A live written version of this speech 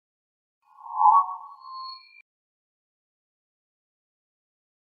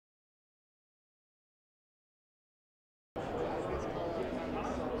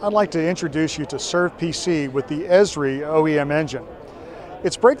I'd like to introduce you to SurvPC with the Esri OEM engine.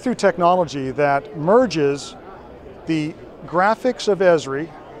 It's breakthrough technology that merges the graphics of Esri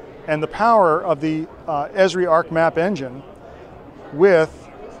and the power of the Esri ArcMap engine with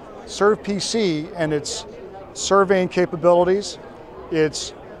SurvPC and its surveying capabilities,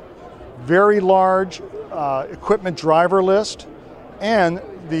 its very large equipment driver list, and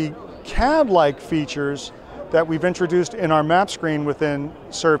the CAD-like features that we've introduced in our map screen within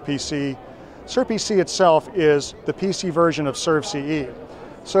SurvPC. SurvPC itself is the PC version of SurvCE.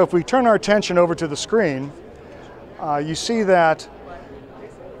 So if we turn our attention over to the screen, you see that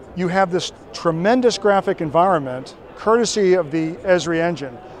you have this tremendous graphic environment courtesy of the Esri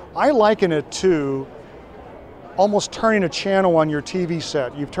engine. I liken it to almost turning a channel on your TV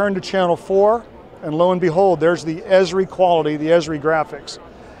set. You've turned to channel 4, and lo and behold, there's the Esri quality, the Esri graphics.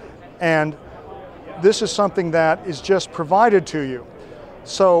 And this is something that is just provided to you.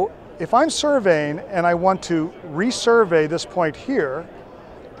 So if I'm surveying and I want to resurvey this point here,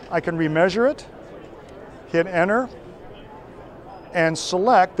 I can remeasure it, hit enter, and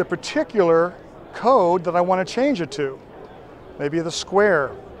select the particular code that I want to change it to. Maybe the square.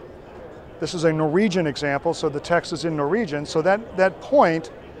 This is a Norwegian example, so the text is in Norwegian, so that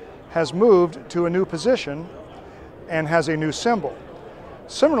point has moved to a new position and has a new symbol.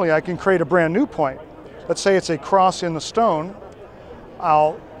 Similarly, I can create a brand new point. Let's say it's a cross in the stone.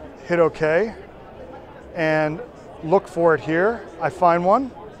 I'll hit OK and look for it here. I find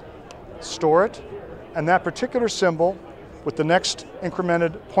one, store it, and that particular symbol with the next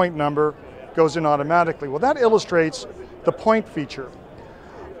incremented point number goes in automatically. Well, that illustrates the point feature.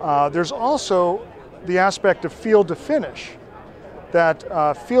 There's also the aspect of field to finish.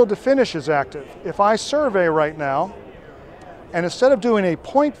 That field to finish is active. If I survey right now, and instead of doing a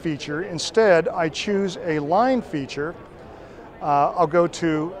point feature, instead I choose a line feature, I'll go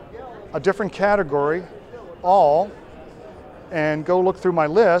to a different category, all, and go look through my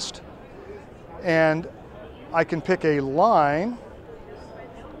list, and I can pick a line,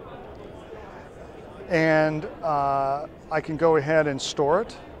 and I can go ahead and store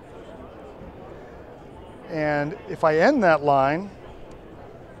it. And if I end that line,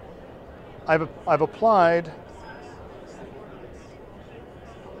 I've applied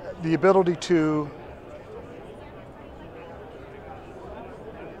the ability to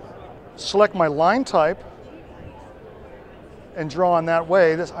select my line type and draw in that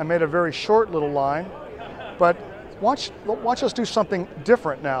way. I made a very short little line, but watch us do something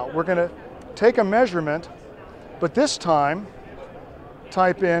different now. We're going to take a measurement, but this time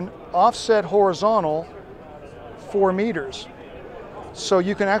type in offset horizontal 4 meters. So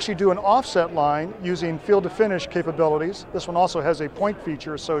you can actually do an offset line using field to finish capabilities. This one also has a point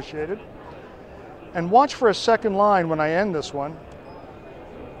feature associated. And watch for a second line when I end this one.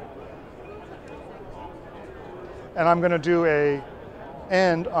 And I'm going to do a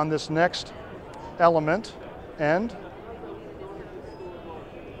end on this next element. End.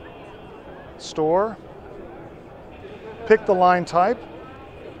 Store. Pick the line type.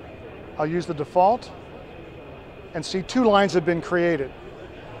 I'll use the default. And see 2 lines have been created.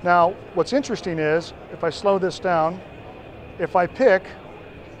 Now, what's interesting is, if I slow this down, if I pick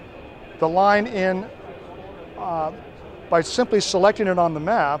the line in, by simply selecting it on the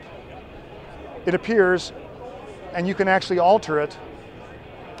map, it appears, and you can actually alter it.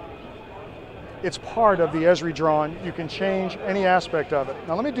 It's part of the Esri drawing. You can change any aspect of it.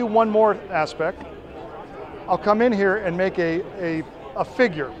 Now let me do one more aspect. I'll come in here and make a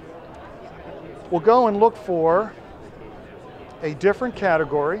figure. We'll go and look for a different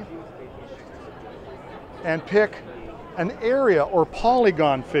category and pick an area or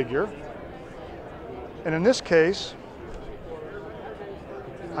polygon figure. And in this case,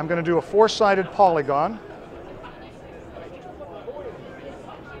 I'm going to do a 4-sided polygon.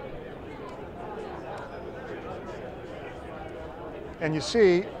 And you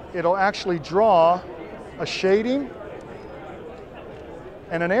see, it'll actually draw a shading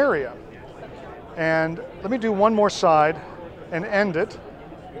and an area. And let me do one more side and end it.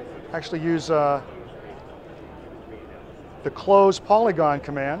 Actually use the close polygon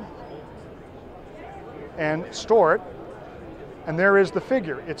command and store it. And there is the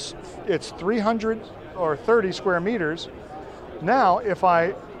figure. It's 330 square meters. Now, if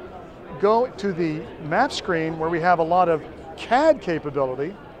I go to the map screen where we have a lot of CAD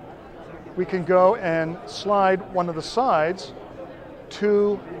capability, we can go and slide one of the sides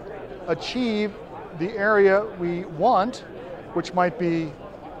to achieve the area we want, which might be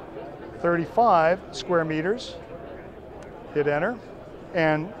 35 square meters. Hit enter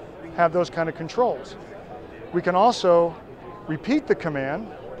and have those kind of controls. We can also repeat the command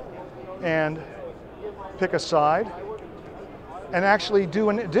and pick a side and actually do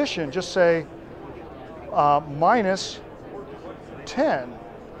an addition. Just say minus 10.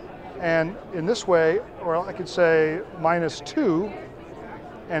 And in this way, or I could say minus 2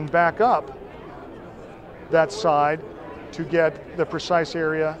 and back up that side to get the precise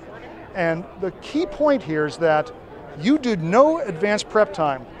area. And the key point here is that you do no advanced prep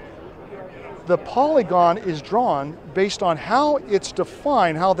time. The polygon is drawn based on how it's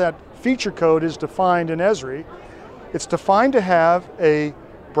defined, how that feature code is defined in Esri. It's defined to have a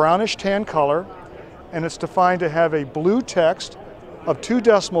brownish tan color, and it's defined to have a blue text of 2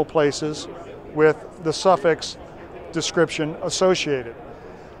 decimal places with the suffix description associated.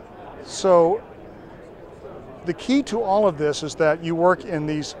 So the key to all of this is that you work in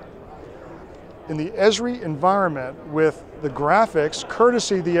the Esri environment with the graphics,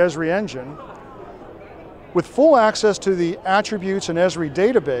 courtesy of the Esri engine, with full access to the attributes in Esri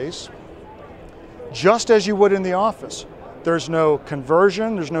database, just as you would in the office. There's no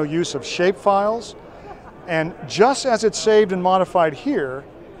conversion, there's no use of shapefiles, and just as it's saved and modified here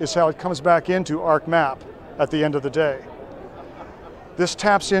is how it comes back into ArcMap at the end of the day. This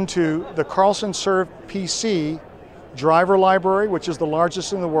taps into the Carlson SurvPC driver library, which is the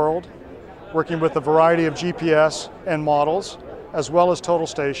largest in the world, working with a variety of GPS and models, as well as total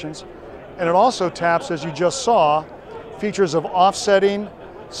stations. And it also taps, as you just saw, features of offsetting,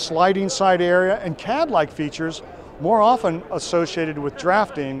 sliding side area, and CAD-like features, more often associated with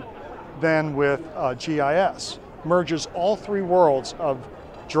drafting than with GIS. Merges all 3 worlds of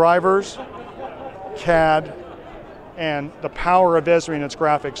drivers, CAD, and the power of Esri and its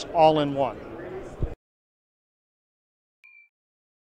graphics all in one.